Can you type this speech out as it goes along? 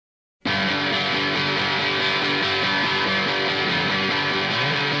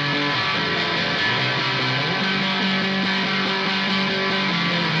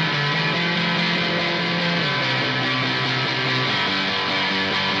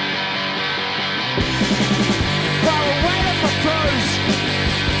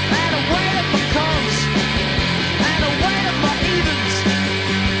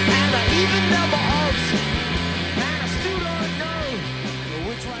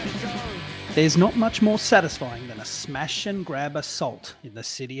There's not much more satisfying than a smash and grab assault in the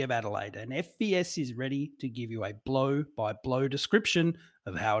city of Adelaide, and FVS is ready to give you a blow-by-blow description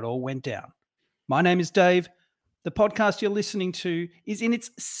of how it all went down. My name is Dave. The podcast you're listening to is in its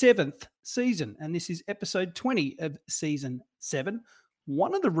 7th season, and this is episode 20 of season 7.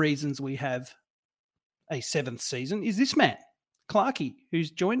 One of the reasons we have a 7th season is this man, Clarkey,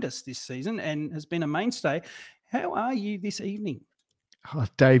 who's joined us this season and has been a mainstay. How are you this evening? Oh,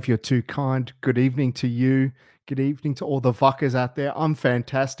 Dave, you're too kind. Good evening to you. Good evening to all the Vuckers out there. I'm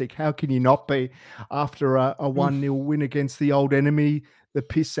fantastic. How can you not be after a 1-0 win against the old enemy, the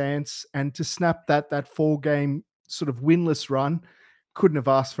Pissants, and to snap that 4-game sort of winless run? Couldn't have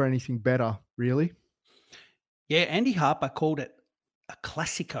asked for anything better, really. Yeah, Andy Harper called it a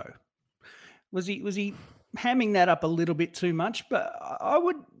Classico. Was he hamming that up a little bit too much? But I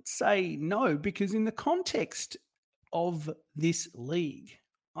would say no, because in the context of this league,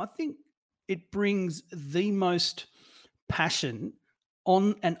 I think it brings the most passion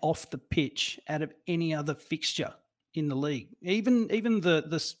on and off the pitch out of any other fixture in the league, even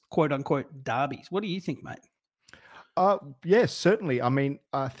the quote unquote derbies. What do you think, mate? Yes, certainly. I mean,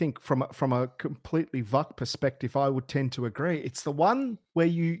 I think from a completely Vuck perspective, I would tend to agree. It's the one where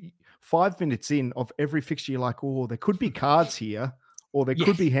you 5 minutes in of every fixture, you're like, oh, there could be cards here, or there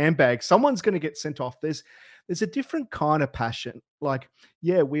could be handbags. Someone's going to get sent off. There's a different kind of passion. Like,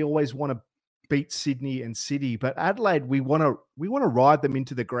 yeah, we always want to beat Sydney and City, but Adelaide, we want to ride them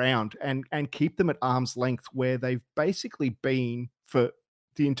into the ground and keep them at arm's length, where they've basically been for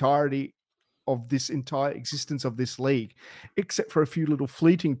the entirety of this entire existence of this league, except for a few little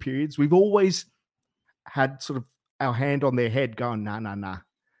fleeting periods. We've always had sort of our hand on their head going, nah.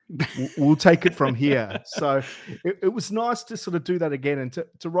 We'll take it from here. So it was nice to sort of do that again and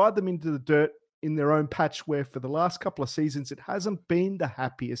to ride them into the dirt in their own patch, where for the last couple of seasons, it hasn't been the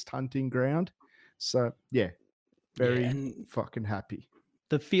happiest hunting ground. So yeah, very fucking happy.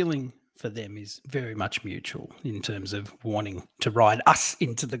 The feeling for them is very much mutual in terms of wanting to ride us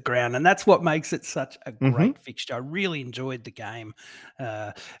into the ground. And that's what makes it such a great fixture. I really enjoyed the game.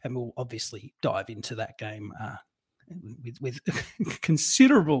 And we'll obviously dive into that game with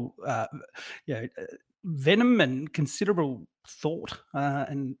considerable venom and considerable thought.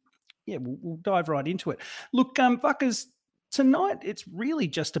 We'll dive right into it. Look, Vuckers, tonight it's really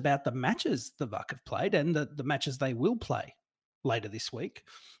just about the matches the Vuck have played and the matches they will play later this week.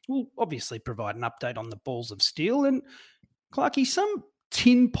 We'll obviously provide an update on the Balls of Steel. And Clarkey, some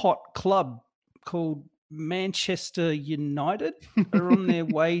tin pot club called Manchester United are on their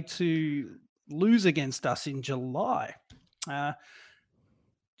way to lose against us in July. Did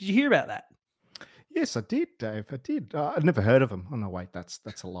you hear about that? Yes, I did, Dave. I did. I'd never heard of them. Oh no, wait, that's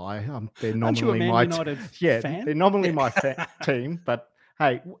a lie. They're nominally Aren't you a Man my United fan? They're nominally my team. But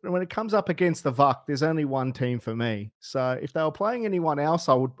hey, when it comes up against the Vuck, there's only one team for me. So if they were playing anyone else,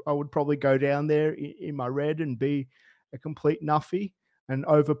 I would probably go down there in my red and be a complete nuffy and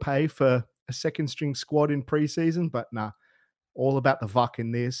overpay for a second string squad in preseason. But nah, all about the Vuck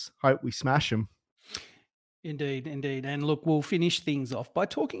in this. Hope we smash them. Indeed. And look, we'll finish things off by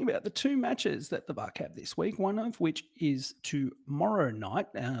talking about the two matches that the Vuck have this week, one of which is tomorrow night.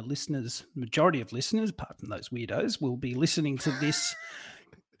 Majority of listeners, apart from those weirdos, will be listening to this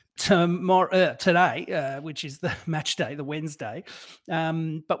today, which is the match day, the Wednesday.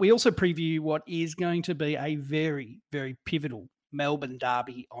 But we also preview what is going to be a very, very pivotal Melbourne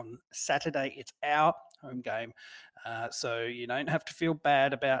derby on Saturday. It's our home game. So you don't have to feel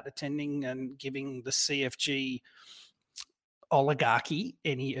bad about attending and giving the CFG oligarchy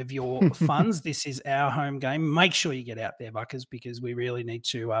any of your funds. This is our home game. Make sure you get out there, Buckers, because we really need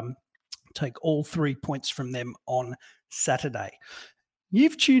to take all 3 points from them on Saturday.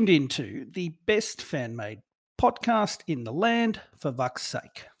 You've tuned into the best fan-made podcast in the land for Vuck's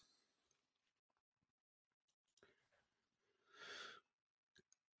sake.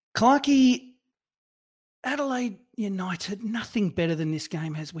 Clarkey, Adelaide United, nothing better than this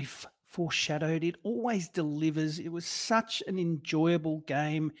game, as we've foreshadowed. It always delivers. It was such an enjoyable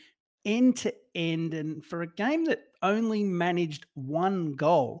game, end to end. And for a game that only managed one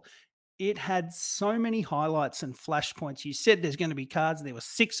goal, it had so many highlights and flashpoints. You said there's going to be cards. There were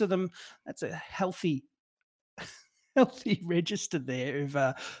 6 of them. That's a healthy register there of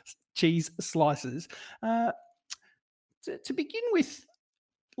cheese slices. To begin with,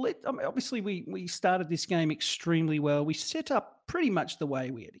 obviously, we started this game extremely well. We set up pretty much the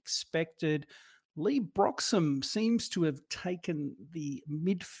way we had expected. Lee Broxham seems to have taken the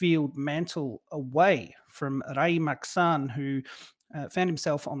midfield mantle away from Ray Maxan, who found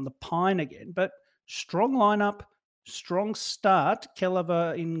himself on the pine again. But strong lineup, strong start.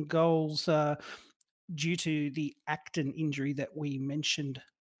 Kelleher in goals due to the Acton injury that we mentioned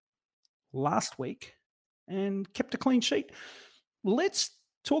last week, and kept a clean sheet. Let's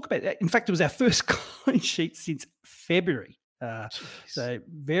talk about that. In fact, it was our first clean sheet since February. So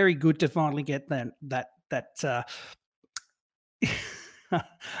very good to finally get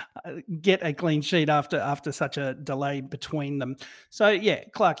get a clean sheet after such a delay between them. So yeah,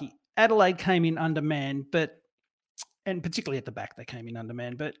 Clarkie, Adelaide came in undermanned, and particularly at the back they came in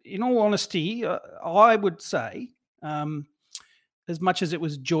undermanned. But in all honesty, I would say, as much as it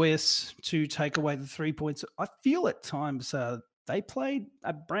was joyous to take away the 3 points, I feel at times they played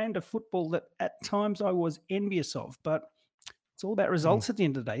a brand of football that at times I was envious of. But it's all about results at the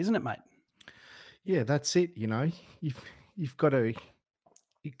end of the day, isn't it, mate? Yeah, that's it. You've got to.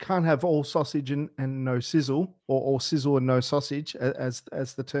 You can't have all sausage and no sizzle, or all sizzle and no sausage, as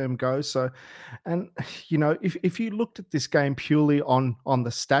the term goes. So, and if you looked at this game purely on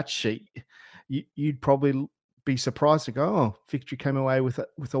the stat sheet, you'd probably be surprised to go, oh, Victory came away with a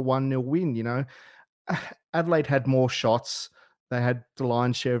 1-0 win. Adelaide had more shots. They had the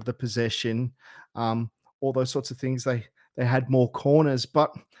lion's share of the possession, all those sorts of things. They had more corners,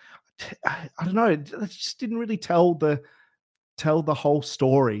 but I don't know. It just didn't really tell the whole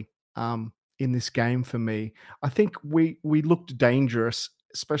story in this game for me. I think we looked dangerous,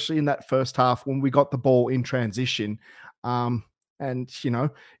 especially in that first half when we got the ball in transition. And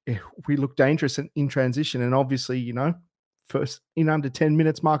we looked dangerous in transition. And obviously, first in under 10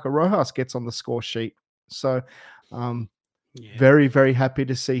 minutes, Marco Rojas gets on the score sheet. So very, very happy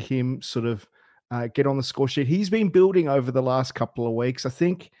to see him sort of get on the score sheet. He's been building over the last couple of weeks. I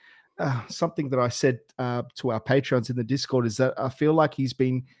think something that I said to our patrons in the Discord is that I feel like he's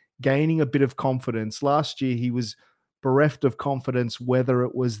been gaining a bit of confidence. Last year, he was bereft of confidence, whether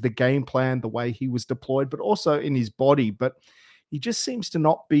it was the game plan, the way he was deployed, but also in his body. But he just seems to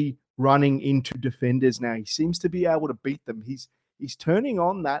not be running into defenders now. He seems to be able to beat them. He's turning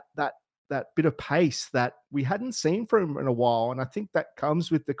on that bit of pace that we hadn't seen from him in a while. And I think that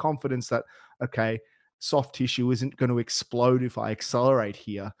comes with the confidence that, okay, soft tissue isn't going to explode if I accelerate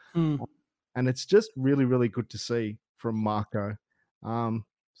here. And it's just really, really good to see from Marco.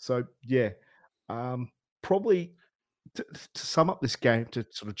 So yeah, probably to sum up this game, to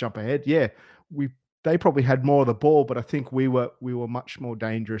sort of jump ahead. Yeah, they probably had more of the ball, but I think we were much more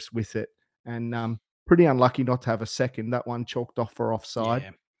dangerous with it, and pretty unlucky not to have a second. That one chalked off for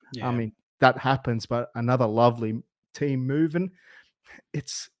offside. Yeah. I mean, that happens, but another lovely team move, and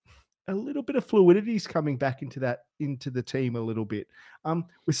it's a little bit of fluidity is coming back into the team a little bit.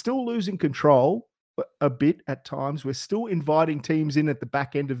 We're still losing control a bit at times. We're still inviting teams in at the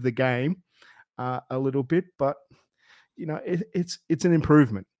back end of the game a little bit, but it's an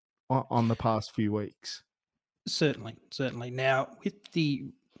improvement on the past few weeks. Certainly. Now, with the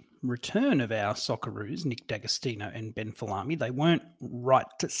return of our Socceroos, Nick D'Agostino and Ben Falami, they weren't right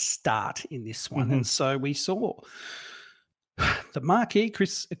to start in this one. And so we saw the marquee,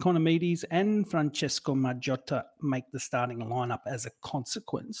 Chris Economides and Francesco Maggiota, make the starting lineup as a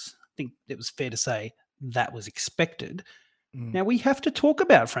consequence. I think it was fair to say that was expected. Now, we have to talk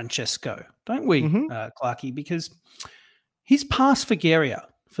about Francesco, don't we, Clarkie? Because his pass for Guerrier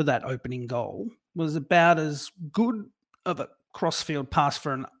for that opening goal was about as good of a crossfield pass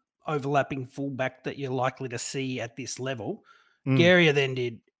for an overlapping fullback that you're likely to see at this level. Guerrier then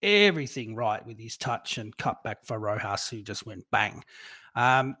did everything right with his touch and cut back for Rojas, who just went bang.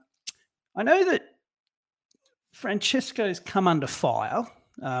 I know that Francesco's come under fire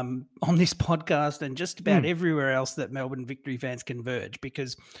on this podcast and just about everywhere else that Melbourne Victory fans converge,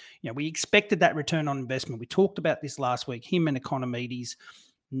 because we expected that return on investment. We talked about this last week, him and Economides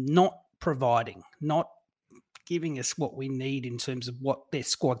not providing, not giving us what we need in terms of what their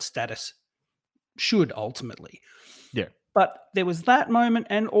squad status should ultimately. Yeah. But there was that moment,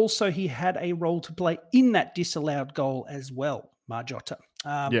 and also he had a role to play in that disallowed goal as well, Maggiota.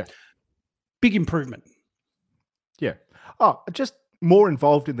 Big improvement. Yeah. Oh, just more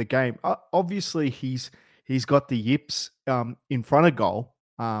involved in the game. Obviously, he's got the yips in front of goal.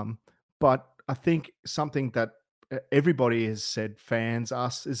 But I think something that everybody has said, fans,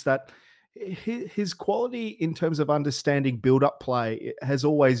 us, is that his quality in terms of understanding build-up play has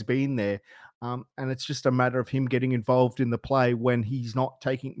always been there. And it's just a matter of him getting involved in the play when he's not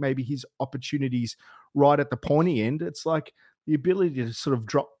taking maybe his opportunities right at the pointy end. It's like the ability to sort of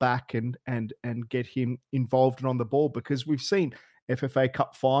drop back and get him involved and on the ball, because we've seen FFA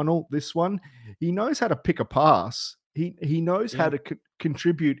Cup final, this one, he knows how to pick a pass. He knows how to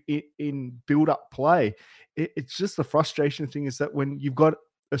contribute in build-up play. It's just the frustration thing is that when you've got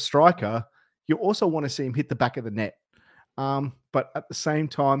a striker, you also want to see him hit the back of the net. But at the same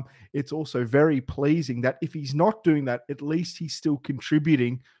time, it's also very pleasing that if he's not doing that, at least he's still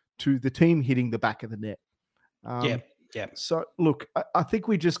contributing to the team hitting the back of the net. Yeah, yeah. So look, I think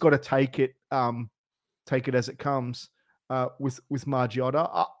we just got to take it as it comes with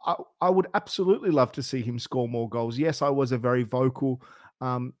Margiotta. I would absolutely love to see him score more goals. Yes, I was a very vocal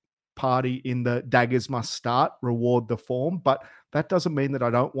party in the daggers must start, reward the form, but that doesn't mean that I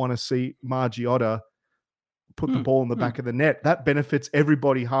don't want to see Margiotta put the ball in the back of the net. That benefits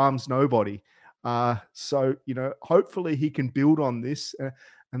everybody, harms nobody. So, hopefully he can build on this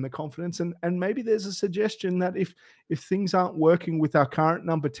and the confidence. And maybe there's a suggestion that if things aren't working with our current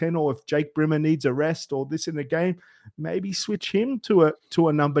number 10, or if Jake Brimmer needs a rest or this in the game, maybe switch him to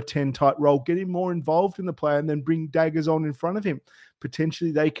a number 10 type role, get him more involved in the play, and then bring Daggers on in front of him.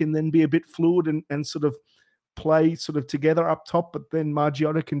 Potentially they can then be a bit fluid and sort of play sort of together up top, but then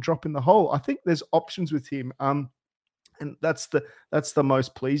Margiotta can drop in the hole. I think there's options with him. And that's the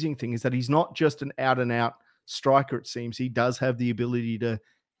most pleasing thing, is that he's not just an out and out striker. It seems he does have the ability to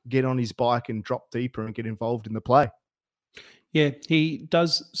get on his bike and drop deeper and get involved in the play. Yeah, he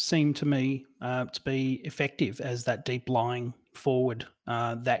does seem to me to be effective as that deep lying forward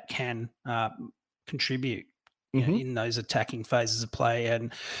that can contribute in those attacking phases of play.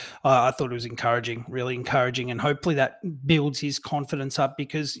 And I thought it was encouraging, really encouraging. And hopefully that builds his confidence up,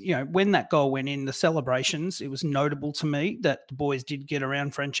 because, when that goal went in, the celebrations, it was notable to me that the boys did get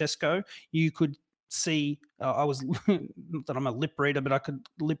around Francesco. You could see, I was, not that I'm a lip reader, but I could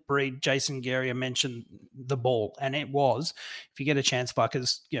lip read Jason Guerrier mention the ball. And it was, if you get a chance,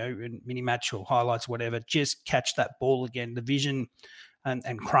 Buckers, in mini match or highlights, whatever, just catch that ball again. The vision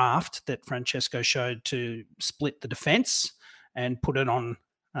and craft that Francesco showed to split the defense and put it on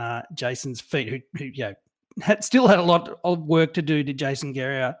Jason's feet, who still had a lot of work to do to Jason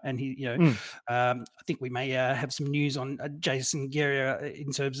Guerrier. And he, I think we may have some news on Jason Guerrier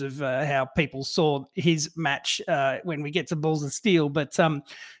in terms of how people saw his match when we get to Balls of Steel. But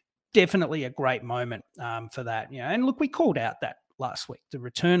definitely a great moment for that. And look, we called out that last week, the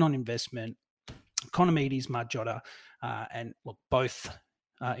return on investment, Economides, Margiotta, and look, both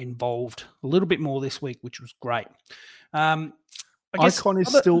involved a little bit more this week, which was great. Icon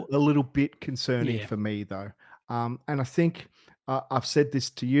is still a little bit concerning for me, though. And I think I've said this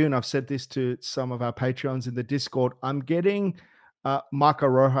to you, and I've said this to some of our Patreons in the Discord. I'm getting Marco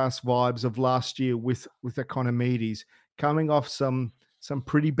Rojas vibes of last year with Economides, coming off some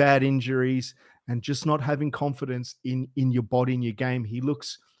pretty bad injuries and just not having confidence in your body, in your game. He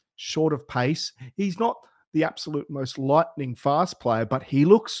looks short of pace. He's not the absolute most lightning fast player, but he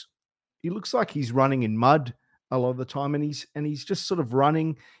looks like he's running in mud a lot of the time, and he's just sort of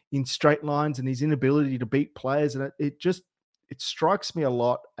running in straight lines, and his inability to beat players, and it strikes me a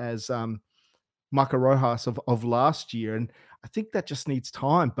lot as Marco Rojas of last year, and I think that just needs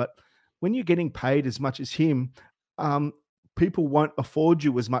time. But when you're getting paid as much as him, people won't afford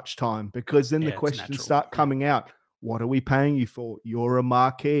you as much time, because then the questions start coming out. What are we paying you for? You're a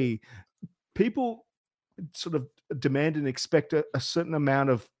marquee. People sort of demand and expect a certain amount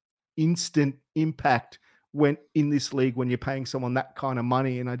of instant impact when in this league, when you're paying someone that kind of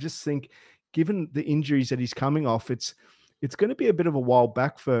money. And I just think, given the injuries that he's coming off, it's going to be a bit of a while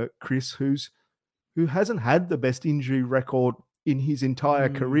back for Chris, who hasn't had the best injury record in his entire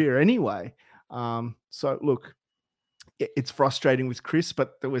career anyway. So look, it's frustrating with Chris,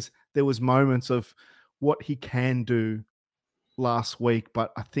 but there was moments of what he can do last week,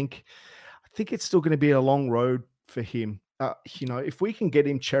 but I think it's still going to be a long road for him. If we can get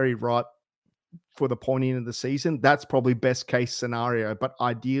him cherry ripe for the pointing of the season, that's probably best case scenario. But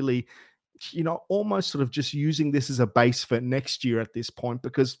ideally, almost sort of just using this as a base for next year at this point,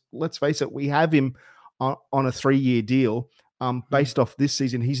 because let's face it, we have him on a 3-year deal. Based off this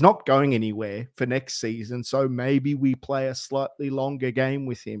season, he's not going anywhere for next season. So maybe we play a slightly longer game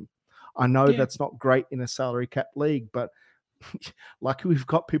with him. I know that's not great in a salary cap league, but lucky we've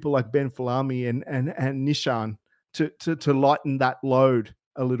got people like Ben Falami and Nishan to lighten that load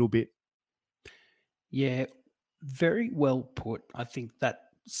a little bit. Yeah, very well put. I think that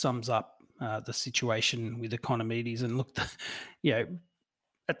sums up the situation with Economides. And look,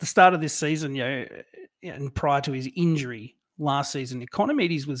 at the start of this season, and prior to his injury last season,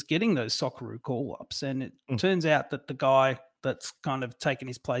 Economides was getting those Socceroo call-ups, and it turns out that the guy that's kind of taken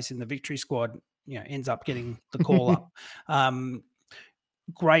his place in the victory squad, ends up getting the call-up.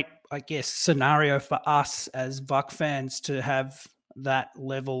 Great, I guess, scenario for us as VUC fans to have that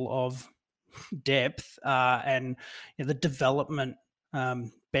level of depth and the development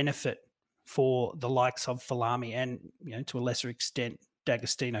benefit for the likes of Falami and, to a lesser extent,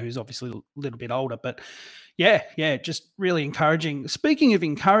 D'Agostino, who's obviously a little bit older. But yeah, just really encouraging. Speaking of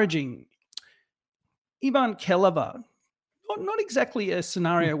encouraging, Ivan Keleva, not exactly a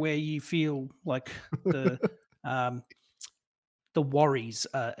scenario where you feel like the worries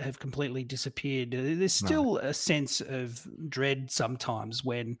have completely disappeared. There's still a sense of dread sometimes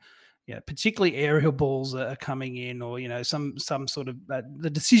when, particularly aerial balls are coming in, or some sort of the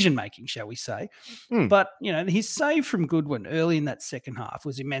decision making, shall we say? But his save from Goodwin early in that second half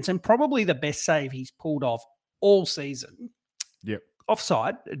was immense, and probably the best save he's pulled off all season. Yep.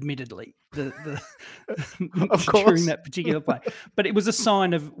 Offside, admittedly, of course, during that particular play, but it was a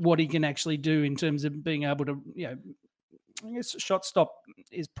sign of what he can actually do in terms of being able to, I guess shot stop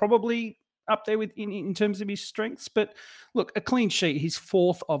is probably up there with in terms of his strengths. But look, a clean sheet, his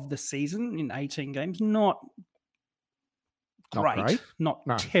 4th of the season in 18 games, not great, not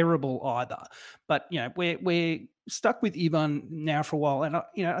terrible either. But we're stuck with Ivan now for a while, and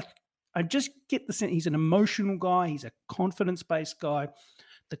I just get the sense he's an emotional guy, he's a confidence-based guy.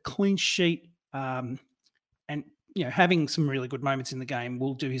 The clean sheet, and having some really good moments in the game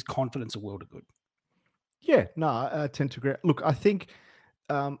will do his confidence a world of good. Yeah, no, I tend to agree. Look, I think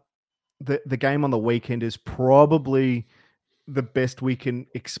the game on the weekend is probably the best we can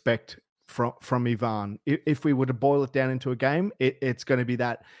expect from Ivan. If we were to boil it down into a game, it's going to be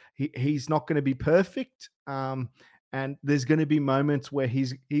that. He's not going to be perfect, and there's going to be moments where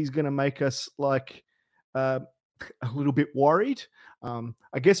he's going to make us like a little bit worried.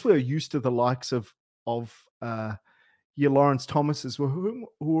 I guess we're used to the likes of your Lawrence Thomases, who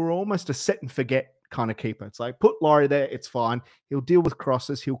are almost a set and forget kind of keeper. It's like, put Laurie there, it's fine. He'll deal with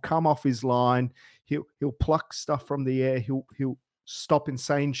crosses. He'll come off his line. He'll pluck stuff from the air. He'll stop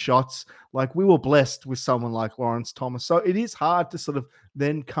insane shots. Like, we were blessed with someone like Lawrence Thomas. So it is hard to sort of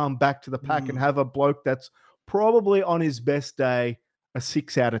then come back to the pack and have a bloke that's probably on his best day a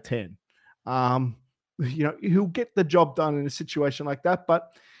 6 out of 10. He'll get the job done in a situation like that,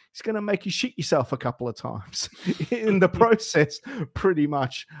 but he's going to make you shit yourself a couple of times in the process, pretty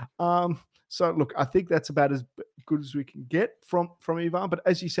much. So, look, I think that's about as good as we can get from Ivan. But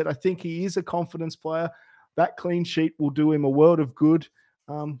as you said, I think he is a confidence player. That clean sheet will do him a world of good.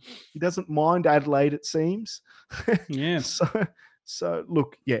 He doesn't mind Adelaide, it seems. Yeah. So,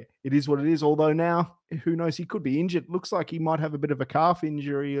 look, yeah, it is what it is. Although now, who knows, he could be injured. Looks like he might have a bit of a calf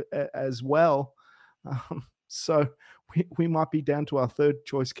injury as well. So we might be down to our 3rd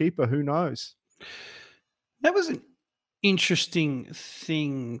choice keeper. Who knows? That was an interesting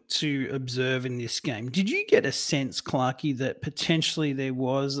thing to observe in this game. Did you get a sense, Clarkey, that potentially there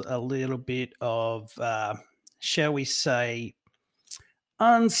was a little bit of, shall we say,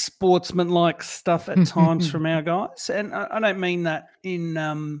 unsportsmanlike stuff at times from our guys? And I don't mean that in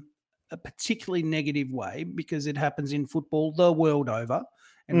a particularly negative way, because it happens in football the world over.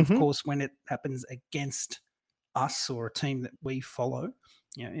 And of course, when it happens against us or a team that we follow,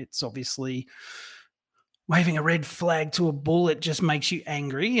 it's obviously waving a red flag to a bull. It just makes you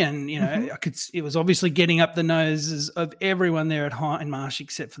angry. And, it was obviously getting up the noses of everyone there at Hindmarsh,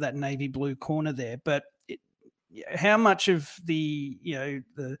 except for that navy blue corner there. But how much of the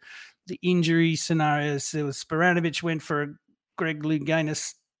injury scenarios, there was Sporanovic went for a Greg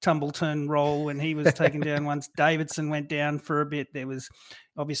Louganis tumble turn roll when he was taken down once. Davidson went down for a bit. There was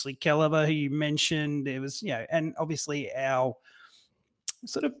obviously Kelleher, who you mentioned. There was, and obviously our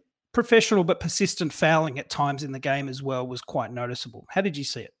sort of professional but persistent fouling at times in the game as well was quite noticeable. How did you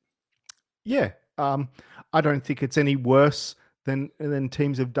see it? Yeah, I don't think it's any worse than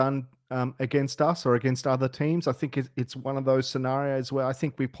teams have done against us or against other teams. I think it's one of those scenarios where I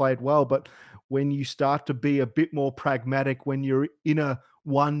think we played well, but when you start to be a bit more pragmatic, when you're in a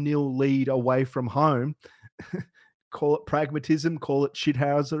 1-0 lead away from home, call it pragmatism, call it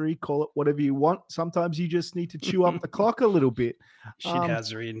shithousery, call it whatever you want. Sometimes you just need to chew up the clock a little bit.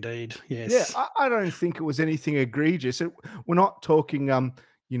 Shithousery indeed, yes. Yeah, I don't think it was anything egregious. We're not talking,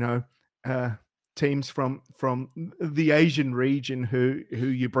 teams from the Asian region who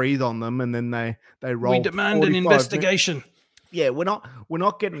you breathe on them and then they roll. We demand an investigation. Minutes. Yeah, we're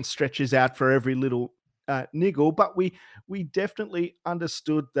not getting stretches out for every little niggle, but we definitely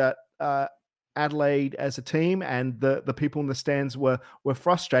understood that Adelaide as a team and the people in the stands were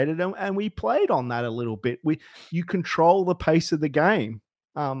frustrated, and we played on that a little bit. You control the pace of the game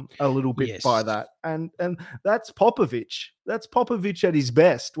a little bit by that, and that's Popovic. That's Popovic at his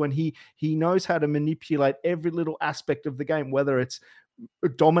best, when he knows how to manipulate every little aspect of the game, whether it's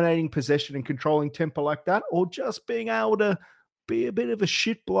dominating possession and controlling tempo like that, or just being able to be a bit of a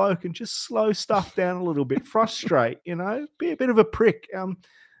shit bloke and just slow stuff down a little bit, frustrate, be a bit of a prick.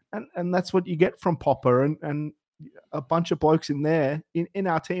 And that's what you get from Popper. And a bunch of blokes in there in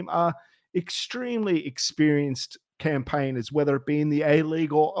our team are extremely experienced campaigners, whether it be in the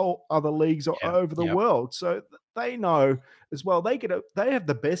A-League or other leagues or over the world. So they know as well. They have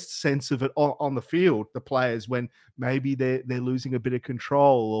the best sense of it on the field, the players, when maybe they're losing a bit of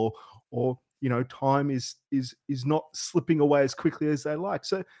control or time is not slipping away as quickly as they like.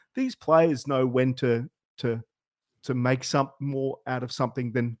 So these players know when to make some more out of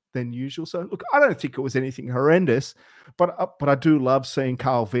something than usual. So look, I don't think it was anything horrendous, but I do love seeing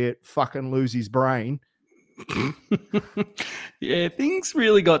Carl Viet fucking lose his brain. Yeah, things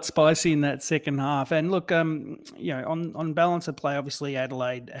really got spicy in that second half. And look, on balance of play, obviously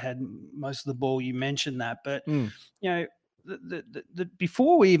Adelaide had most of the ball. You mentioned that, but the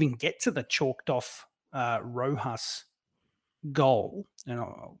before we even get to the chalked off Rojas goal, and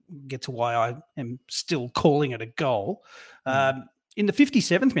I'll get to why I am still calling it a goal. In the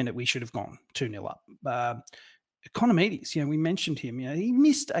 57th minute, we should have gone 2-0 up. Economides, we mentioned him. He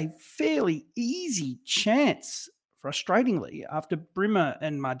missed a fairly easy chance, frustratingly, after Brimmer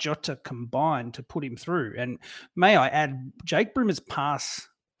and Marjotta combined to put him through. And may I add, Jake Brimmer's pass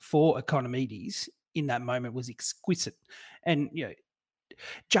for Economides in that moment was exquisite. And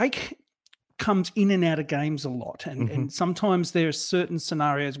Jake comes in and out of games a lot, and sometimes there are certain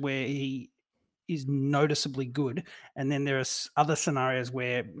scenarios where he is noticeably good, and then there are other scenarios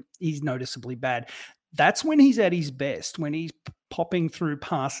where he's noticeably bad. That's when he's at his best, when he's popping through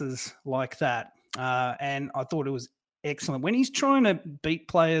passes like that. And I thought it was excellent. When he's trying to beat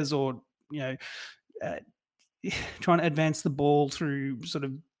players or, trying to advance the ball through sort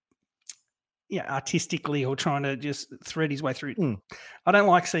of, artistically, or trying to just thread his way through. I don't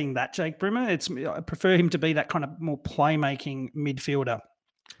like seeing that, Jake Brimmer. I prefer him to be that kind of more playmaking midfielder.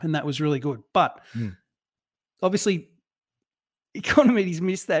 And that was really good. But obviously, Economides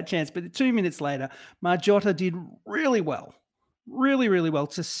missed that chance, but 2 minutes later, Marjotta did really well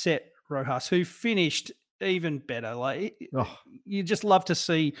to set Rojas, who finished even better. Like you just love to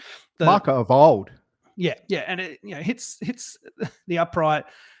see the Marco of old. Yeah, and it hits the upright,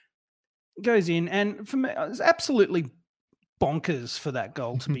 goes in, and for me, it was absolutely bonkers for that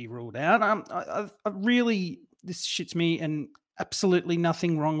goal to be ruled out. I really, this shits me, and absolutely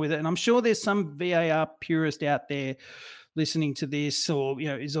nothing wrong with it. And I'm sure there's some VAR purist out there listening to this, or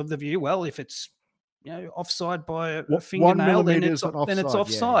is of the view, well, if it's offside by a fingernail, then it's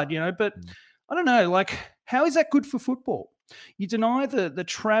offside. But I don't know, like, how is that good for football? You deny the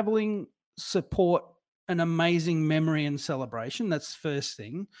traveling support, an amazing memory and celebration. That's the first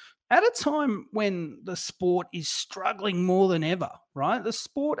thing. At a time when the sport is struggling more than ever, right? The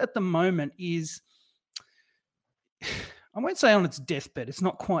sport at the moment is, I won't say on its deathbed, it's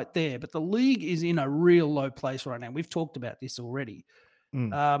not quite there, but the league is in a real low place right now. We've talked about this already.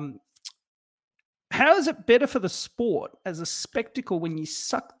 How is it better for the sport as a spectacle when you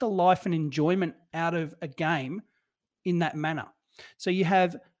suck the life and enjoyment out of a game in that manner? So you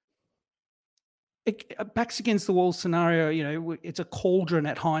have a backs against the wall scenario, it's a cauldron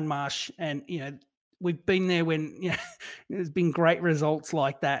at Hindmarsh, and, we've been there when there's been great results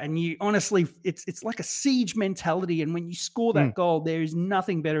like that, and you honestly, it's like a siege mentality. And when you score that goal, there is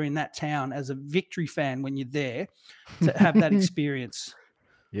nothing better in that town as a Victory fan when you're there to have that experience.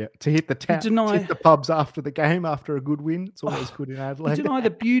 Yeah, to hit the town, to hit the pubs after the game after a good win. It's always good in Adelaide. You deny the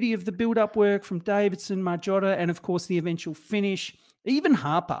beauty of the build-up work from Davidson, Marjotta, and of course the eventual finish. Even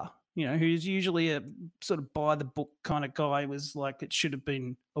Harper, who's usually a sort of by-the-book kind of guy, was like, it should have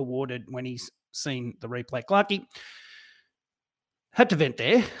been awarded when he's seen the replay. Clarkie had to vent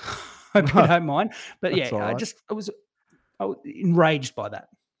there. Hope you don't mind. But yeah, right. I was enraged by that.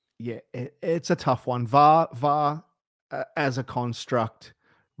 Yeah, it's a tough one. VAR as a construct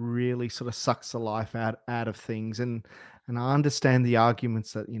really sort of sucks the life out of things. And I understand the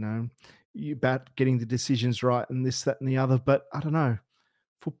arguments that, you about getting the decisions right and this, that, and the other, but I don't know.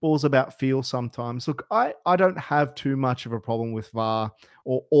 Football's about feel sometimes. Look, I don't have too much of a problem with VAR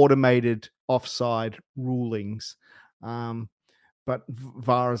or automated offside rulings, but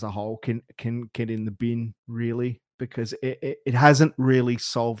VAR as a whole can get in the bin, really, because it hasn't really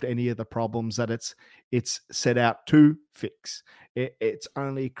solved any of the problems that it's set out to fix. It's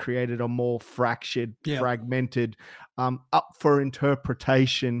only created a more fractured, fragmented, up for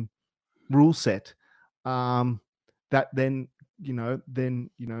interpretation rule set that then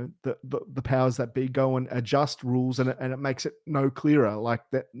the powers that be go and adjust rules, and it makes it no clearer. Like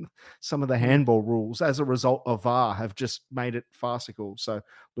that, some of the handball rules as a result of VAR have just made it farcical. So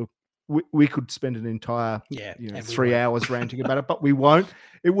look, we could spend an entire 3 hours ranting about it, but we won't.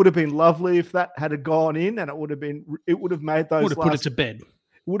 It would have been lovely if that had gone in, and it would have made those. Would have put it to bed.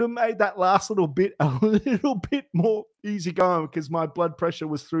 would have made that last little bit a little bit more easy going because my blood pressure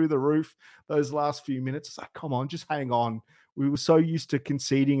was through the roof those last few minutes. It's like, come on, just hang on. We were so used to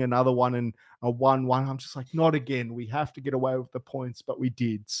conceding another one and a 1-1. I'm just like, not again. We have to get away with the points, but we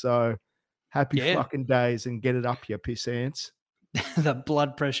did. So happy fucking days and get it up here, piss ants. The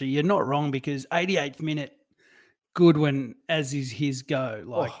blood pressure. You're not wrong, because 88th minute, Goodwin, as is his go,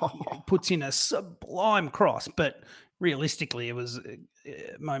 like puts in a sublime cross, but realistically, it was a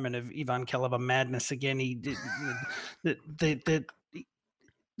moment of Ivan Kaleva madness again. He did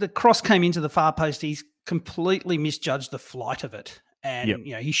the cross came into the far post. He's completely misjudged the flight of it, and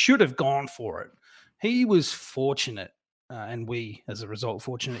he should have gone for it. He was fortunate, and we, as a result,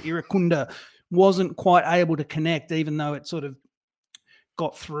 fortunate. Irakunda wasn't quite able to connect, even though it sort of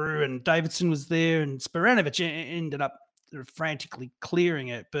got through, and Davidson was there, and Sporanovic ended up frantically clearing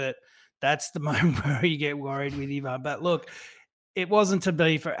it. But that's the moment where you get worried with Ivan. But look, it wasn't to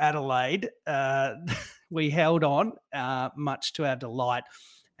be for Adelaide. We held on, much to our delight,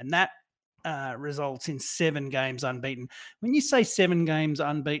 and that results in 7 games unbeaten. When you say 7 games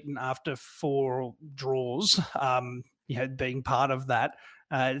unbeaten after 4 draws, being part of that,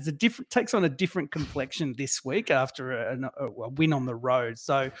 takes on a different complexion this week after a win on the road.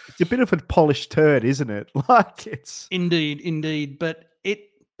 So it's a bit of a polished turd, isn't it? Like it's indeed, but it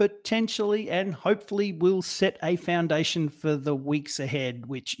potentially and hopefully will set a foundation for the weeks ahead,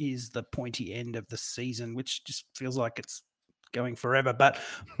 which is the pointy end of the season, which just feels like it's going forever. But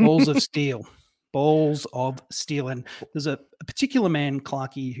balls of steel. Balls of steel. And there's a particular man,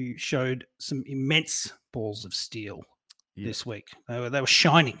 Clarkey, who showed some immense balls of steel this week. They were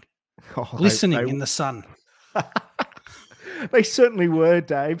shining, glistening in the sun. They certainly were,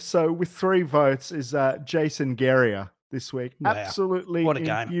 Dave. So with 3 votes is Jason Geria this week. Wow. Absolutely what a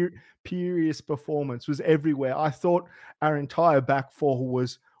game. Furious performance, was everywhere. I thought our entire back 4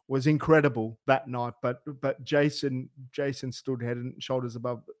 was incredible that night, but Jason stood head and shoulders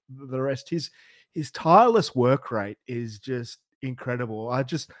above the rest. His tireless work rate is just incredible. I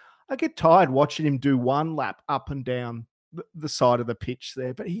get tired watching him do one lap up and down the side of the pitch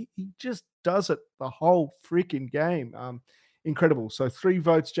there, but he just does it the whole freaking game. Incredible. So 3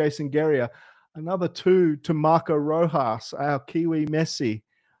 votes, Jason Geria. Another 2 to Marco Rojas, our Kiwi Messi,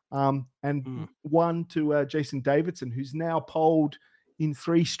 and 1 to Jason Davidson, who's now polled in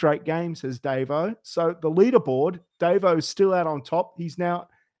 3 straight games as Davo. So the leaderboard, Davo's still out on top. He's now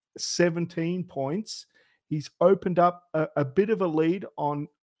 17 points. He's opened up a bit of a lead on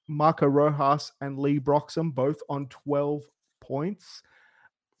Marco Rojas and Lee Broxham, both on 12 points.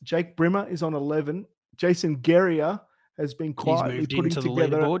 Jake Brimmer is on 11. Jason Geria has been quietly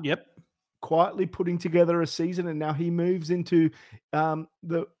putting together a season, and now he moves into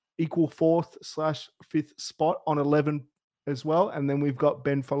the equal 4th/5th spot on 11 as well. And then we've got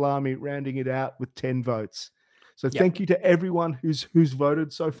Ben Falami rounding it out with 10 votes. So thank you to everyone who's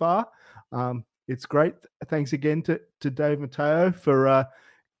voted so far. It's great. Thanks again to Dave Matteo for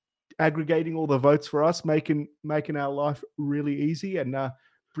aggregating all the votes for us, making our life really easy, and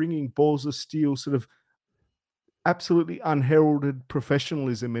bringing Balls of Steel sort of absolutely unheralded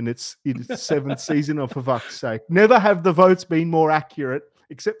professionalism in its 7th season, or for fuck's sake. Never have the votes been more accurate,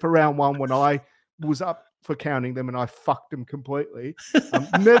 except for round 1 when I was up for counting them and I fucked them completely.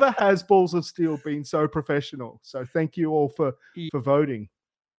 Never has Balls of Steel been so professional. So thank you all for voting.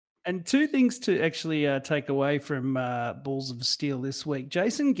 And 2 things to actually take away from Balls of Steel this week.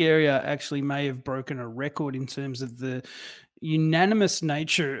 Jason Geria actually may have broken a record in terms of the unanimous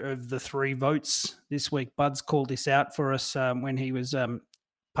nature of the 3 votes this week. Bud's called this out for us when he was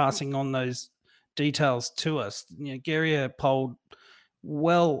passing on those details to us. Geria polled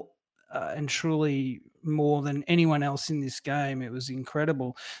well and truly more than anyone else in this game. It was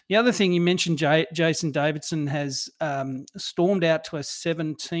incredible. The other thing you mentioned, Jason Davidson has stormed out to a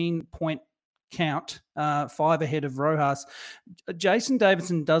 17-point count, 5 ahead of Rojas. Jason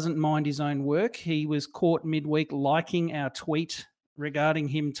Davidson doesn't mind his own work. He was caught midweek liking our tweet regarding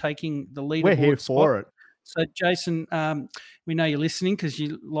him taking the leaderboard. We're here for it. So, Jason, we know you're listening because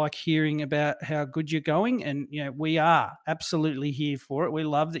you like hearing about how good you're going, and we are absolutely here for it. We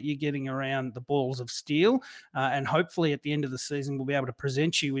love that you're getting around the Balls of Steel, and hopefully at the end of the season we'll be able to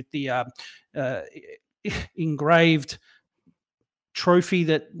present you with the engraved trophy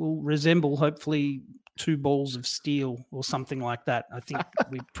that will resemble, hopefully, 2 balls of steel or something like that. I think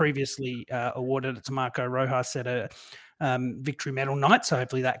we previously awarded it to Marco Rojas at a victory medal night, so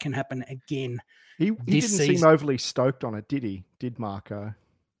hopefully that can happen again. He didn't seem overly stoked on it, did he? Did Marco?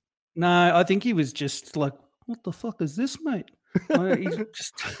 No, I think he was just like, what the fuck is this, mate?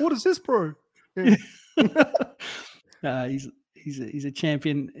 What is this, bro? Yeah. He's a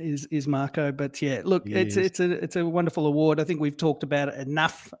champion, is Marco. But yeah, look, He it's is. it's a wonderful award. I think we've talked about it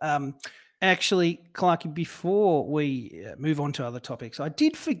enough. Actually, Clarky, before we move on to other topics, I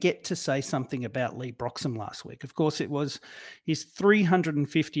did forget to say something about Lee Broxham last week. Of course, it was his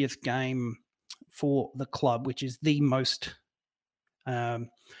 350th game for the club, which is the most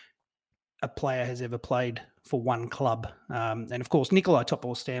a player has ever played for one club. And of course, Nikolai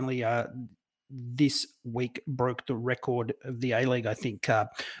Topor-Stanley this week broke the record of the A-League, I think. But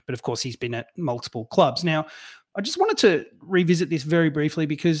of course, he's been at multiple clubs. Now, I just wanted to revisit this very briefly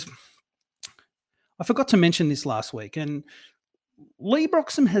because I forgot to mention this last week. And Lee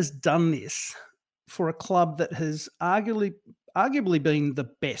Broxham has done this for a club that has arguably been the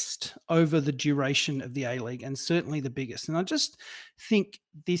best over the duration of the A-League and certainly the biggest. And I just think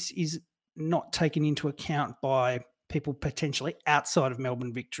this is not taken into account by people potentially outside of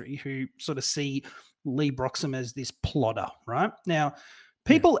Melbourne Victory who sort of see Lee Broxham as this plodder, right? Now,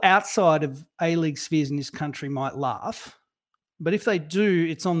 people outside of A-League spheres in this country might laugh, but if they do,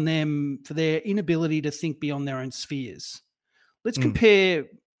 it's on them for their inability to think beyond their own spheres. Let's compare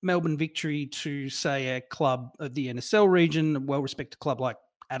Melbourne Victory to, say, a club of the NSL region, a well-respected club like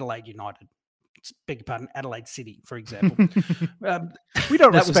Adelaide United. Beg your pardon, Adelaide City, for example. We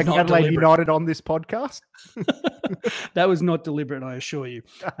don't respect Adelaide United on this podcast. That was not deliberate, I assure you.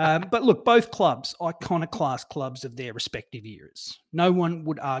 But look, both clubs, iconoclast clubs of their respective eras. No one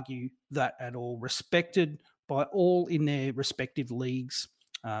would argue that at all. Respected by all in their respective leagues.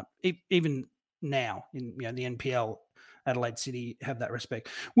 Even now in the NPL, Adelaide City have that respect.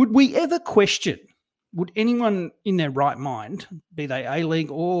 Would we ever question? Would anyone in their right mind, be they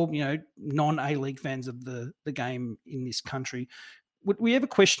A-League or non-A-League fans of the game in this country, would we ever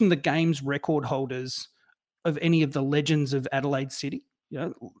question the game's record holders of any of the legends of Adelaide City?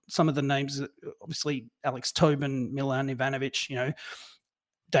 Some of the names, obviously Alex Tobin, Milan Ivanovic,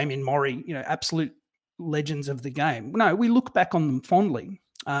 Damien Morey, absolute legends of the game. No, we look back on them fondly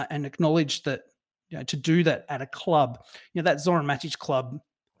and acknowledge that to do that at a club, that Zoran Matic club,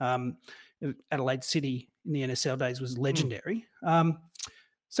 Adelaide City in the NSL days was legendary.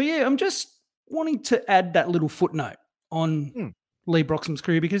 So yeah, I'm just wanting to add that little footnote on Lee Broxham's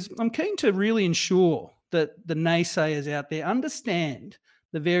career because I'm keen to really ensure that the naysayers out there understand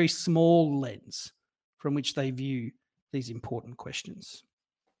the very small lens from which they view these important questions.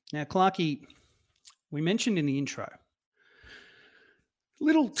 Now, Clarky, we mentioned in the intro,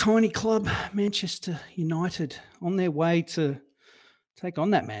 little tiny club, Manchester United, on their way to take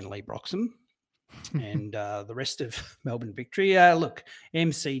on that man, Lee Broxham, and the rest of Melbourne Victory. Look,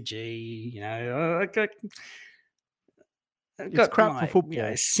 MCG, got crap for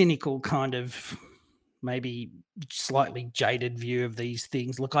football. Cynical kind of, maybe slightly jaded view of these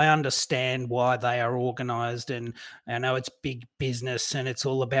things. Look, I understand why they are organised, and I know it's big business and it's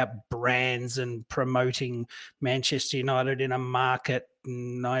all about brands and promoting Manchester United in a market.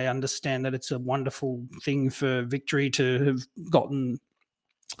 And I understand that it's a wonderful thing for Victory to have gotten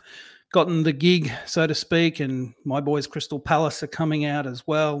the gig, so to speak, and my boys Crystal Palace are coming out as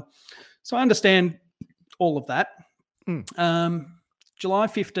well. So I understand all of that. July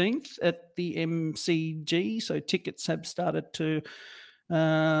 15th at the MCG, so tickets have started to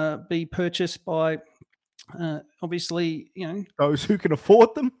be purchased by obviously, those who can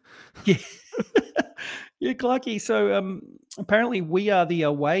afford them. Yeah. Yeah, Clarky. So apparently we are the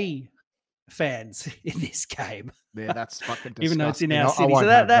away fans in this game. Yeah, that's fucking disgusting. Even though it's in our city. So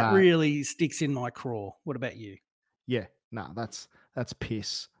that really sticks in my craw. What about you? Yeah, no, that's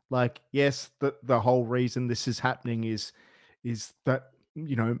piss. Like, yes, the whole reason this is happening is that,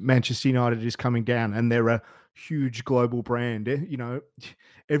 Manchester United is coming down and they're a huge global brand.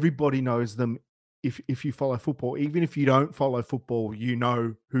 Everybody knows them. If you follow football, even if you don't follow football, you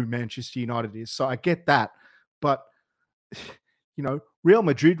know who Manchester United is. So I get that. But, Real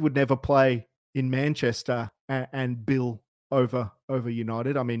Madrid would never play in Manchester and bill over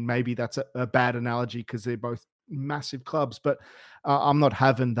United. I mean, maybe that's a bad analogy because they're both massive clubs, but I'm not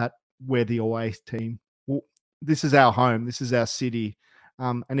having that we're the away team. Well, this is our home. This is our city.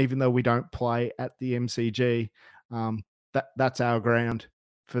 And even though we don't play at the MCG, that's our ground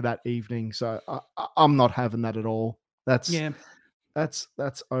for that evening. So I'm not having that at all. That's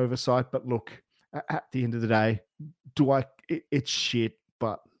oversight. But look, at the end of the day, it's shit,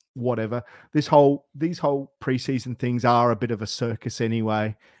 but whatever. These whole preseason things are a bit of a circus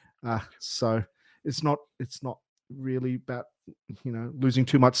anyway. So it's not really about, losing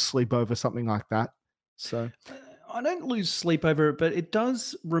too much sleep over something like that. So I don't lose sleep over it, but it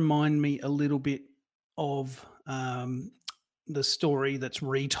does remind me a little bit of the story that's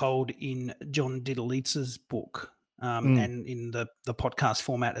retold in John Didolitz's book, and in the podcast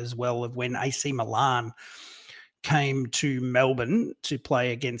format as well, of when AC Milan came to Melbourne to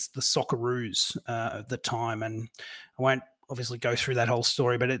play against the Socceroos at the time. And I won't obviously go through that whole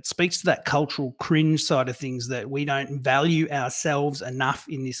story, but it speaks to that cultural cringe side of things, that we don't value ourselves enough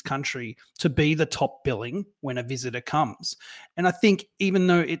in this country to be the top billing when a visitor comes. And I think even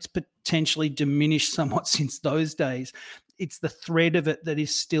though it's potentially diminished somewhat since those days, it's the thread of it that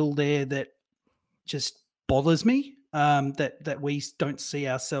is still there that just bothers me, that we don't see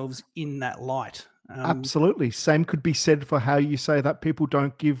ourselves in that light. Absolutely. Same could be said for how you say that people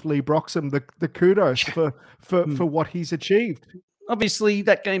don't give Lee Broxham the kudos for what he's achieved. Obviously,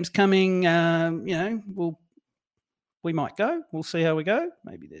 that game's coming. We might go. We'll see how we go.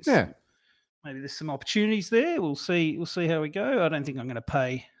 Maybe there's some opportunities there. We'll see how we go. I don't think I'm going to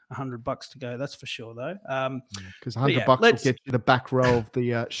pay $100 to go. That's for sure, though. Because $100 will get you the back row of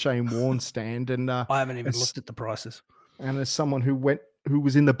the Shane Warne stand, and I haven't even looked at the prices. And as someone who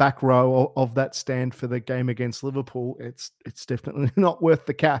was in the back row of that stand for the game against Liverpool, it's definitely not worth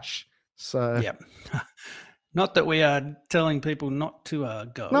the cash. So yeah, not that we are telling people not to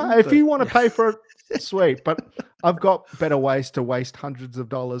go. No, if you want to pay for it, sweet. But I've got better ways to waste hundreds of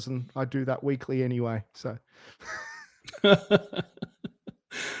dollars, and I do that weekly anyway. So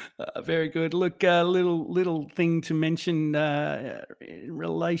very good. Look, little thing to mention in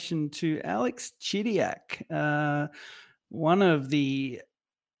relation to Alex Chidiac. One of the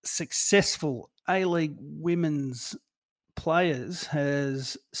successful A-League women's players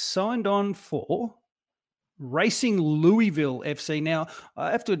has signed on for Racing Louisville FC. Now,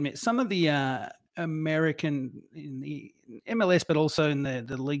 I have to admit, some of the American in the MLS, but also in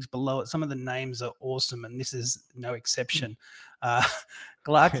the leagues below it, some of the names are awesome, and this is no exception.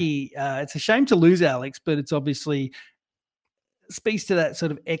 Glarkey, it's a shame to lose Alex, but it's obviously speaks to that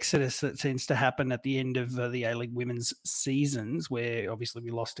sort of exodus that tends to happen at the end of the A-League women's seasons, where obviously we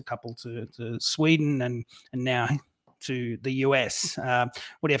lost a couple to Sweden and now to the US. What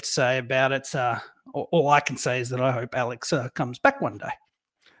do you have to say about it? All I can say is that I hope Alex comes back one day.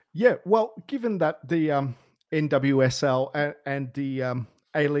 Yeah, well, given that the NWSL and the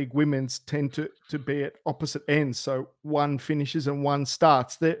A-League women's tend to be at opposite ends, so one finishes and one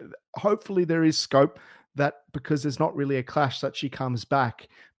starts, hopefully there is scope that, because there's not really a clash, that she comes back,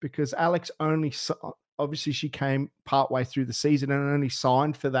 because Alex obviously she came partway through the season and only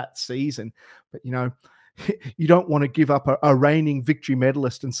signed for that season. But, you don't want to give up a reigning victory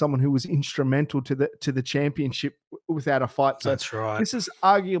medalist and someone who was instrumental to the championship without a fight. So that's right. This is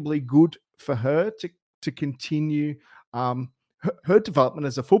arguably good for her to continue her development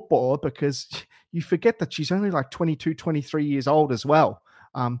as a footballer, because you forget that she's only like 22, 23 years old as well.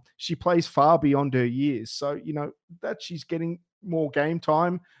 She plays far beyond her years. So, that she's getting more game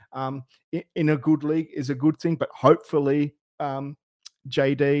time in a good league is a good thing. But hopefully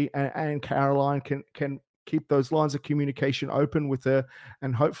JD and Caroline can keep those lines of communication open with her,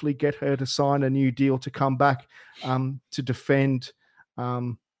 and hopefully get her to sign a new deal to come back to defend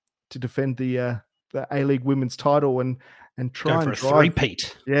the A-League women's title and try and drive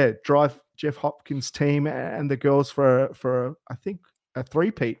three-peat. Yeah, drive Jeff Hopkins' team and the girls for I think a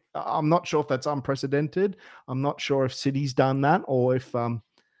three-peat. I'm not sure if that's unprecedented. I'm not sure if City's done that, or if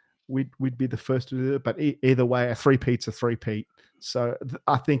we'd be the first to do it. But either way, a three-peat's a three-peat. So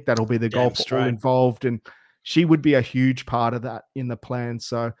I think that'll be the goal for all involved, and she would be a huge part of that in the plan.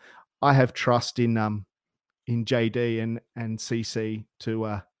 So I have trust in JD and CC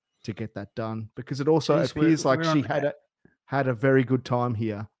to get that done, because it also appears like she had a very good time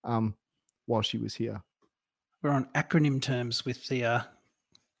here while she was here. We're on acronym terms with the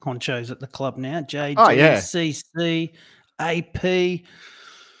honchos at the club now. JD, CC, AP.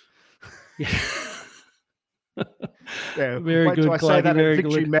 Yeah, very good. I say that very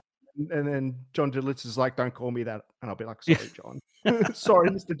good. And then John Didlitz is like, "Don't call me that," and I'll be like, "Sorry, John. Sorry,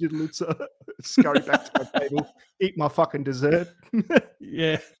 Mr. Didlitz. Scurry back to my table, eat my fucking dessert."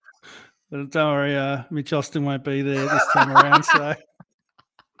 Yeah, but don't worry, Mitch Austin won't be there this time around, so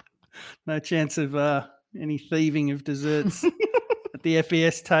no chance of any thieving of desserts at the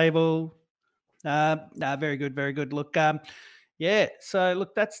FES table. Very good, very good. Look, yeah. So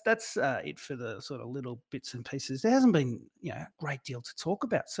look, that's it for the sort of little bits and pieces. There hasn't been a great deal to talk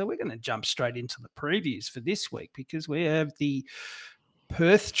about, so we're going to jump straight into the previews for this week, because we have the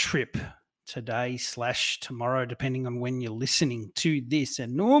Perth trip today / tomorrow, depending on when you're listening to this.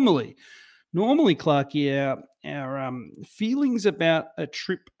 And normally, Clarkie, our feelings about a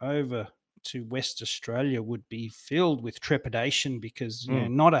trip over to West Australia would be filled with trepidation because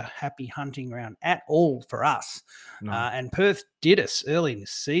not a happy hunting ground at all for us. No. And Perth did us early in the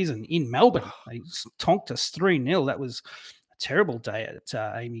season in Melbourne. They tonked us 3-0. That was a terrible day at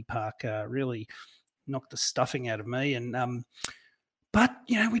Amy Park. Really knocked the stuffing out of me. And but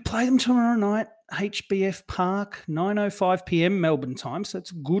we play them tomorrow night, HBF Park, 9:05 p.m. Melbourne time. So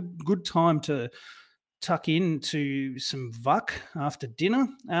it's a good time to tuck into some vuck after dinner.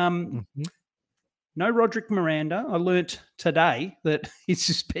 No Roderick Miranda. I learnt today that his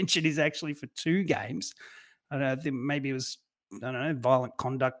suspension is actually for 2 games. I think maybe it was, violent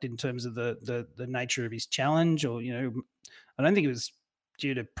conduct in terms of the nature of his challenge, or, I don't think it was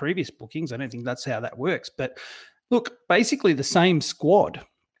due to previous bookings. I don't think that's how that works. But look, basically the same squad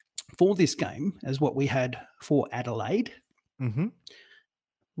for this game as what we had for Adelaide.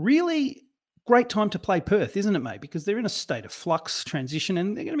 Really great time to play Perth, isn't it, mate? Because they're in a state of flux transition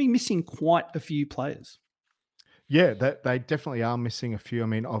and they're going to be missing quite a few players. Yeah, they definitely are missing a few. I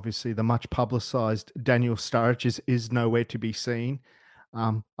mean, obviously the much publicised Daniel Sturridge is nowhere to be seen.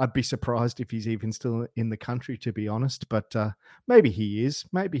 I'd be surprised if he's even still in the country, to be honest, but maybe he is.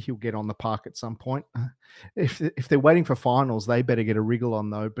 Maybe he'll get on the park at some point. If they're waiting for finals, they better get a wriggle on,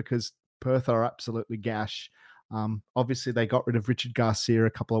 though, because Perth are absolutely gash. Obviously, they got rid of Richard Garcia a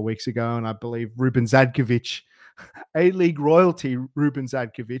couple of weeks ago, and I believe Ruben Zadkovic, A-League royalty, Ruben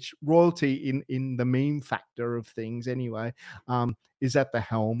Zadkovic, royalty in the meme factor of things anyway, is at the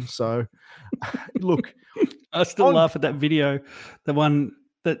helm. So, look. I still laugh at that video, the one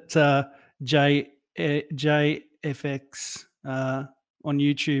that JFX on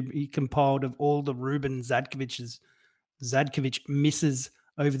YouTube, he compiled of all the Ruben Zadkovic misses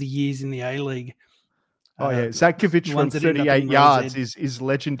over the years in the A-League. Oh, yeah. Zadkovic from 38 yards is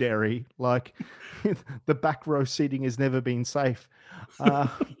legendary. Like, the back row seating has never been safe.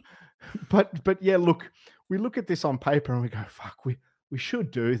 But yeah, look, we look at this on paper and we go, fuck, we should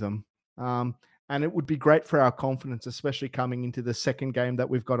do them. And it would be great for our confidence, especially coming into the second game that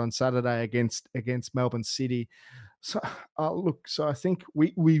we've got on Saturday against Melbourne City. So, so I think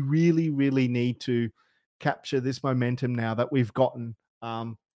we really, really need to capture this momentum now that we've gotten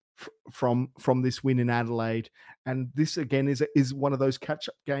from this win in Adelaide. And this, again, is one of those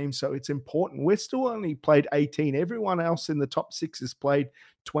catch-up games, so it's important. We're still only played 18. Everyone else in the top 6 has played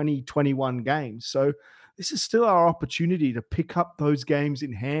 20, 21 games. So this is still our opportunity to pick up those games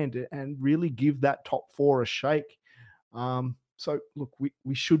in hand and really give that top 4 a shake. So, look,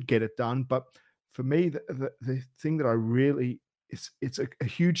 we should get it done. But for me, the thing that I really, it's a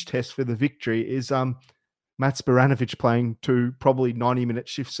huge test for the victory is Mats Baranovic playing 2 probably 90-minute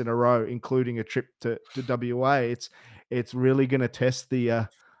shifts in a row, including a trip to WA. It's really going to test the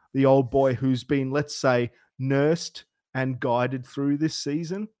old boy who's been, let's say, nursed and guided through this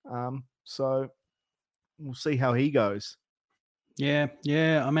season. So we'll see how he goes. Yeah.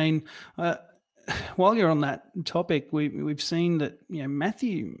 I mean, while you're on that topic, we've seen that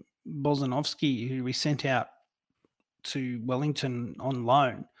Matthew Bozanovsky, who we sent out to Wellington on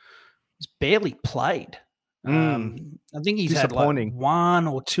loan, has barely played. I think he's had like 1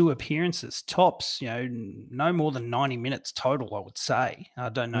 or 2 appearances tops. No more than 90 minutes total, I would say. I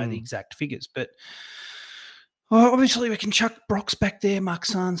don't know the exact figures, but obviously we can chuck Brock's back there. Mark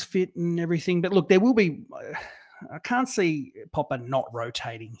San's fit and everything, but look, there will be. I can't see Popper not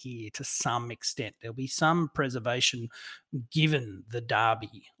rotating here to some extent. There'll be some preservation given the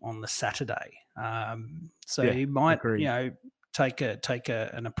derby on the Saturday. So he might, take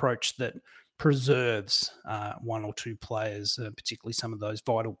an approach that preserves 1 or 2 players, particularly some of those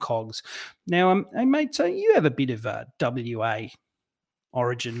vital cogs. Now, hey, mate, so you have a bit of WA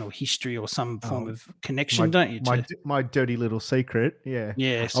origin or history or some form of connection, don't you? My dirty little secret, yeah.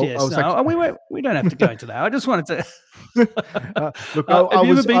 Yes. We don't have to go into that. I just wanted to. Look, have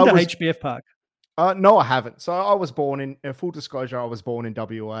you ever been to HBF Park? No, I haven't. So I was born in full disclosure. I was born in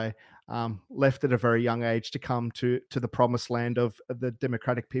WA. Left at a very young age to come to the promised land of the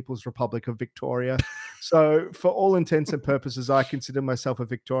Democratic People's Republic of Victoria. So for all intents and purposes, I consider myself a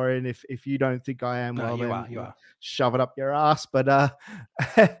Victorian. If you don't think I am, well, you are. Shove it up your ass. But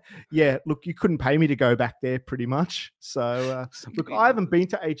yeah, look, you couldn't pay me to go back there pretty much. So look, I haven't been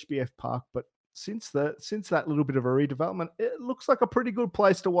to HBF Park, but since that little bit of a redevelopment, it looks like a pretty good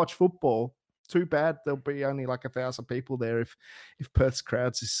place to watch football. Too bad there'll be only like 1,000 people there if Perth's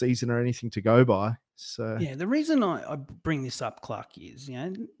crowds this season are anything to go by. So yeah, the reason I bring this up, Clark, is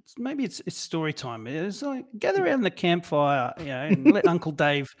maybe it's story time. It's like gather around the campfire, and let Uncle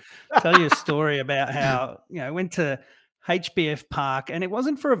Dave tell you a story about how went to HBF Park and it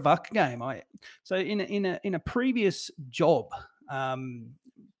wasn't for a VUC game. So in a previous job,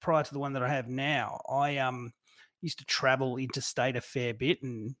 prior to the one that I have now, I used to travel interstate a fair bit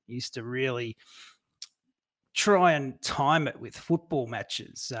and used to really try and time it with football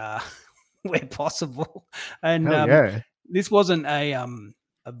matches where possible. And Hell yeah. this wasn't a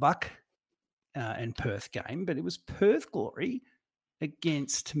Buck and Perth game, but it was Perth Glory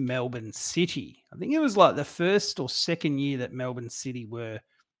against Melbourne City. I think it was like the first or second year that Melbourne City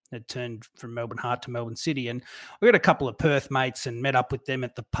had turned from Melbourne Heart to Melbourne City. And we got a couple of Perth mates and met up with them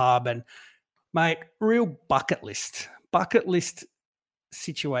at the pub. And mate, real bucket list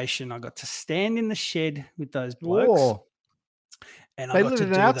situation. I got to stand in the shed with those blokes. Whoa. And They I got let to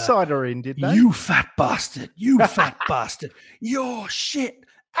an do outsider in, did they? You fat bastard. You fat bastard. You're shit.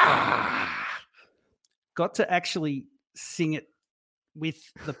 Ah. Got to actually sing it with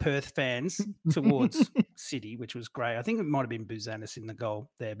the Perth fans towards City, which was great. I think it might have been Buzanis in the goal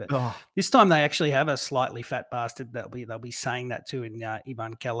there, but this time they actually have a slightly fat bastard they'll be saying that to in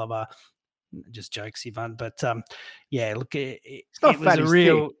Ivan Kalava. Just jokes, Ivan. But yeah, look, it was a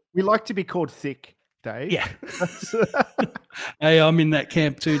real. Thick. We like to be called thick, Dave. Yeah. Hey, I'm in that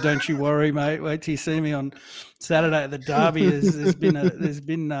camp too. Don't you worry, mate. Wait till you see me on Saturday at the Derby. There's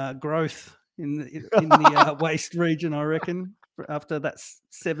been growth in the waist region, I reckon, after that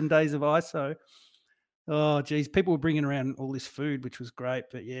 7 days of ISO. Oh, geez, people were bringing around all this food, which was great.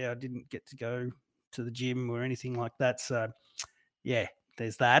 But yeah, I didn't get to go to the gym or anything like that. So yeah,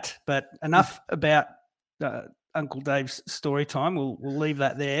 there's that. But enough about Uncle Dave's story time. We'll leave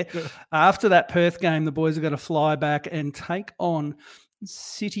that there. After that Perth game, the boys are going to fly back and take on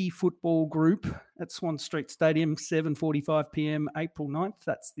City Football Group at Swan Street Stadium, 7:45 p.m, April 9th.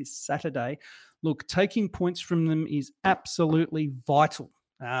 That's this Saturday. Look, taking points from them is absolutely vital.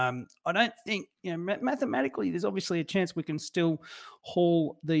 I don't think, mathematically, there's obviously a chance we can still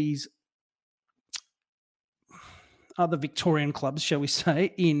haul these other Victorian clubs, shall we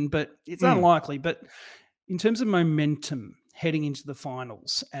say, in, but it's unlikely. But in terms of momentum heading into the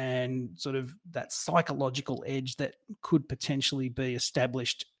finals and sort of that psychological edge that could potentially be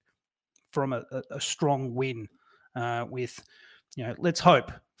established from a strong win with, let's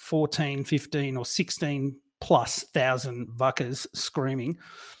hope 14, 15 or 16 plus thousand Vuckers screaming,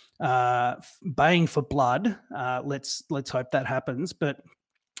 baying for blood. Let's hope that happens. But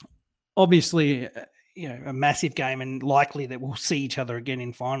obviously, a massive game and likely that we'll see each other again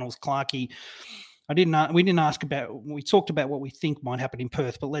in finals. Clarkey, we talked about what we think might happen in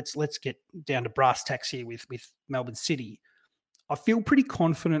Perth, but let's get down to brass tacks here with Melbourne City. I feel pretty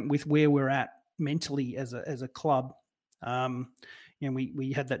confident with where we're at mentally as a club.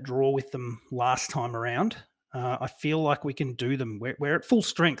 We had that draw with them last time around. I feel like we can do them. We're at full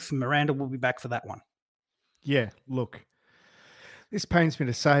strength. Miranda will be back for that one. Yeah, look, this pains me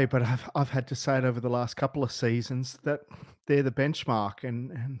to say, but I've had to say it over the last couple of seasons that they're the benchmark,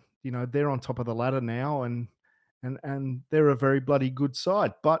 and they're on top of the ladder now, and they're a very bloody good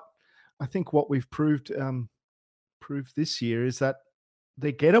side. But I think what we've proved this year is that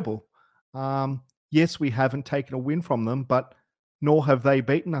they're gettable. Yes, we haven't taken a win from them, but nor have they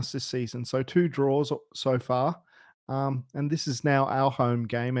beaten us this season. So 2 draws so far. And this is now our home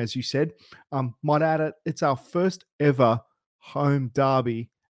game, as you said. Might add it, it's our first ever home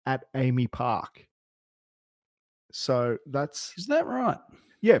derby at Amy Park. So Is that right?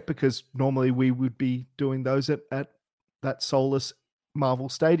 Yeah, because normally we would be doing those at that soulless Marvel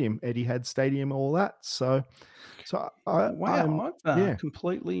Stadium, Etihad Stadium, all that. So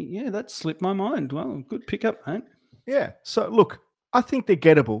completely, that slipped my mind. Well, good pickup, mate. Yeah. So look, I think they're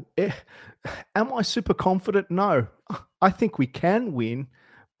gettable. Am I super confident? No. I think we can win,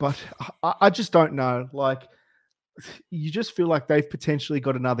 but I just don't know. Like, you just feel like they've potentially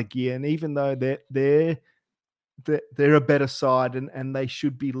got another gear, and even though they're a better side and they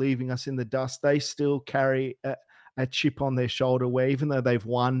should be leaving us in the dust, they still carry a chip on their shoulder where even though they've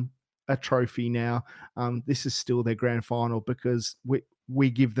won a trophy now, this is still their grand final because we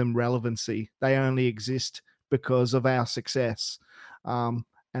give them relevancy. They only exist because of our success, and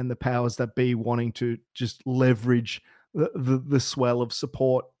the powers that be wanting to just leverage the swell of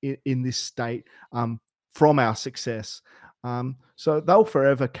support in this state from our success. So they'll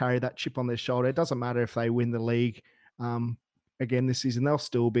forever carry that chip on their shoulder. It doesn't matter if they win the league again this season. They'll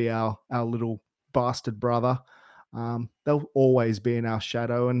still be our little bastard brother. They'll always be in our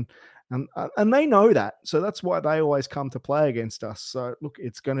shadow, and they know that. So that's why they always come to play against us. So look,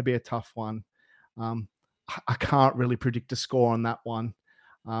 it's going to be a tough one. I can't really predict a score on that one.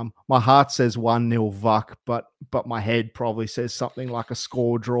 My heart says 1-0 Vuck, but my head probably says something like a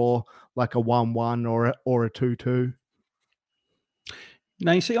score draw, like a 1-1 or a 2-2.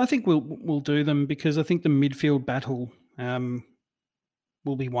 No, you see, I think we'll do them because I think the midfield battle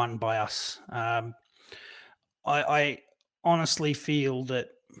will be won by us. I honestly feel that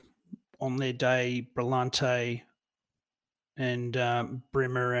on their day, Brillante and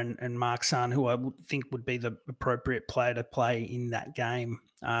Brimmer and Mark Sun, who I would think would be the appropriate player to play in that game,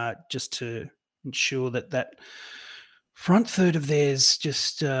 just to ensure that front third of theirs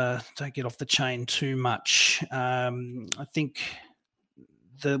just don't get off the chain too much. I think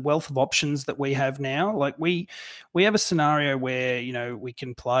the wealth of options that we have now, like we have a scenario where, you know, we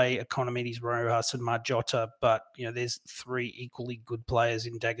can play Economides, Rojas and Marjotta, but, you know, there's 3 equally good players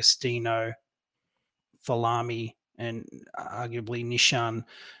in D'Agostino, Falami and arguably Nishan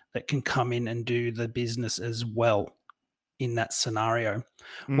that can come in and do the business as well in that scenario.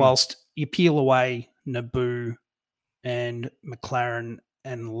 Whilst you peel away Naboo and McLaren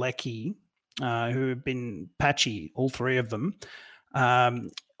and Lecky, who have been patchy, all 3 of them.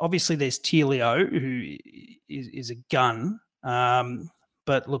 Obviously, there's Tielio, who is a gun.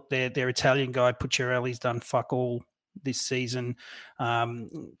 But look, their Italian guy, Pucciarelli's done fuck all this season.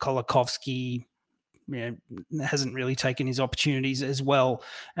 Kolakovsky, you know, hasn't really taken his opportunities as well.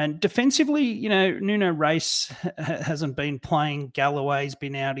 And defensively, you know, Nuno Race hasn't been playing. Galloway's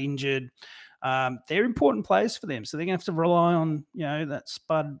been out injured. They're important players for them. So they're going to have to rely on, you know, that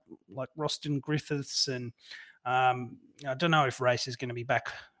spud like Roston Griffiths. And I don't know if Race is going to be back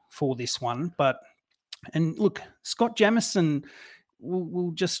for this one. And look, Scott Jamieson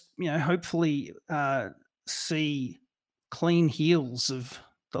will just, you know, hopefully see clean heels of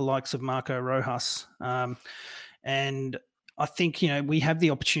the likes of Marco Rojas. And I think, you know, we have the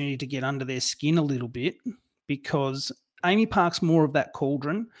opportunity to get under their skin a little bit because Amy Park's more of that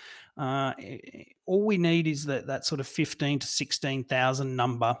cauldron. All we need is that sort of 15 to 16,000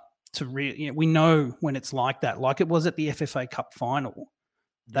 number to really, you know, we know when it's like that, like it was at the FFA Cup final,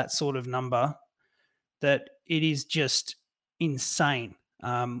 that sort of number, that it is just insane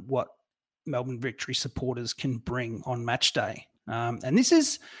what Melbourne Victory supporters can bring on match day. And this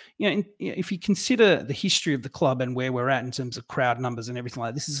is, you know, if you consider the history of the club and where we're at in terms of crowd numbers and everything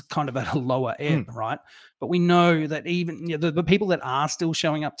like that, this is kind of at a lower ebb, right? But we know that even, you know, the people that are still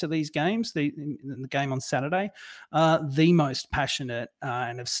showing up to these games, the game on Saturday, the most passionate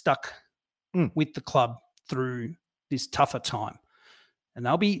and have stuck with the club through this tougher time. And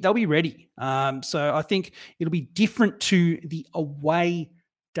they'll be ready. So I think it'll be different to the away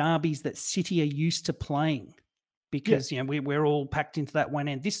derbies that City are used to playing. Because, you know, we're all packed into that one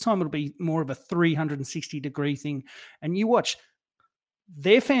end. This time it'll be more of a 360-degree thing. And you watch,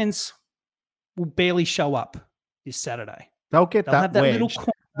 their fans will barely show up this Saturday. They'll have that wedge. Little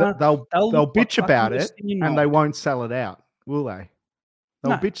corner. They'll bitch about it, and they won't sell it out, will they?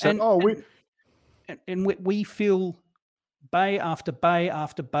 They'll bitch that, and we feel bay after bay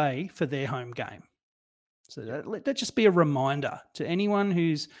after bay for their home game. So let that just be a reminder to anyone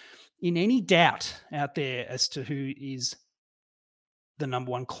who's in any doubt out there as to who is the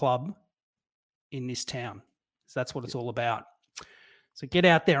number 1 club in this town. So that's what it's all about. So get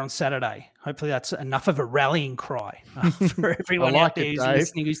out there on Saturday. Hopefully that's enough of a rallying cry for everyone out there who's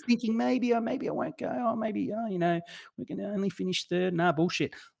listening, who's thinking maybe I won't go. Oh, maybe, you know, we can only finish 3rd. Nah,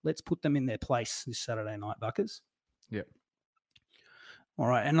 bullshit. Let's put them in their place this Saturday night, Buckers. Yeah. All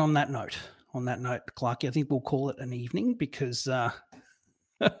right. And on that note, Clarky, I think we'll call it an evening because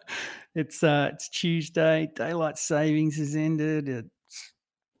it's Tuesday. Daylight savings has ended. It's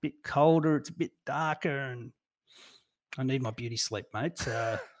a bit colder. It's a bit darker, and I need my beauty sleep, mate,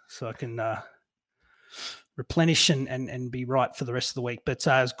 so I can replenish and be right for the rest of the week. But it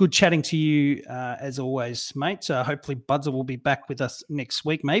was good chatting to you as always, mate. Hopefully Budzer will be back with us next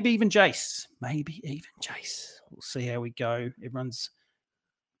week. Maybe even Jace. We'll see how we go. Everyone's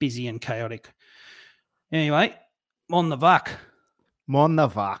busy and chaotic. Anyway, on the Vuck.